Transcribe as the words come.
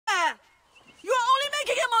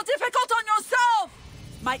more difficult on yourself!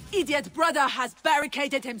 My idiot brother has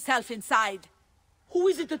barricaded himself inside. Who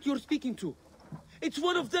is it that you're speaking to? It's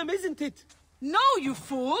one of them, isn't it? No, you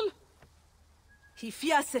fool! He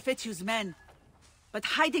fears Sefetu's men, but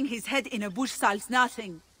hiding his head in a bush solves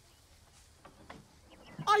nothing.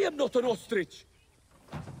 I am not an ostrich!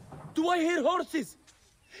 Do I hear horses?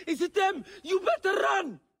 Is it them? You better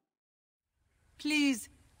run! Please,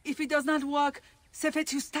 if it does not work,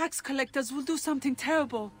 Sefetu's tax collectors will do something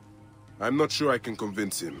terrible. I'm not sure I can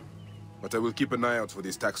convince him, but I will keep an eye out for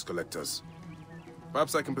these tax collectors.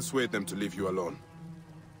 Perhaps I can persuade them to leave you alone.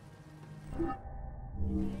 Huh?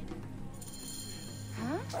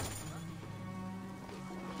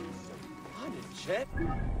 Honey, Chet?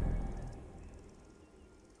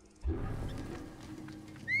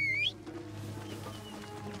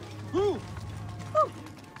 Who?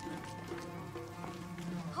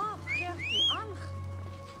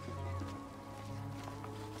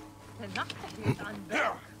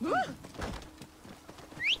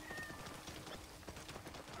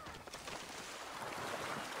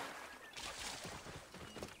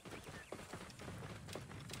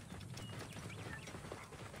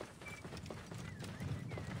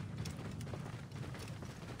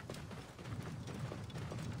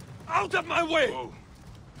 Out of my way! Whoa.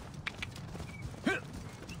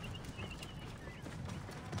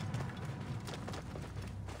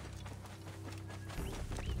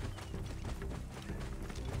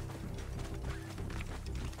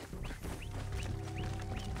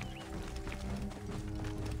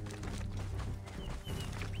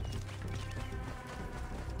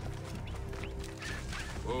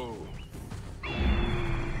 Whoa.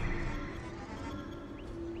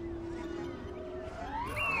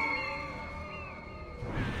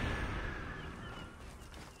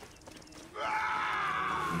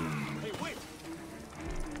 Hey, wait!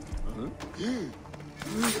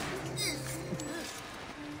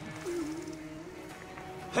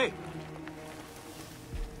 Hey!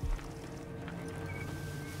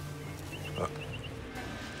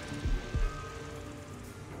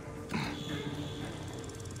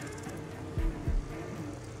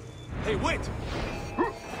 Hey, wait!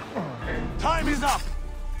 Time is up!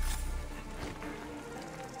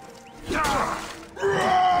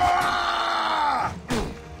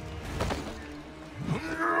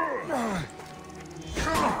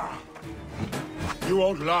 You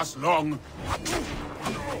won't last long.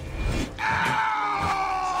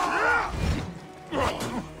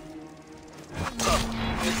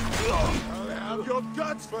 I'll have your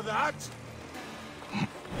guts for that.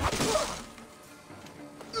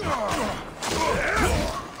 You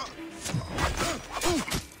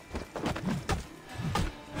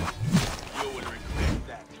will regret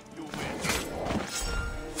that. You will.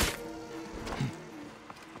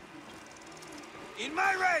 In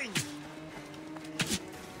my range!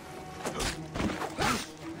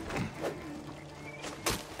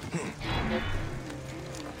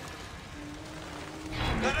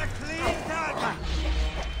 Got a clean target!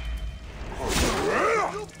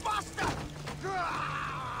 You bastard!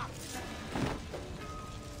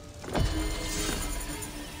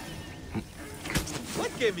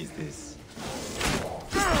 What game is this?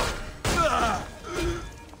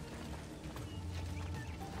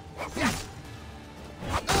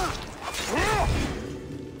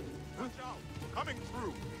 Watch out! Coming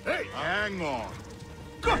through. Hey, hang on.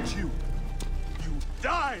 Got you! You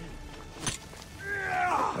die!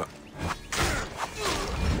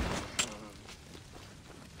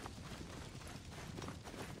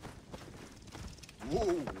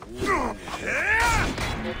 Whoa.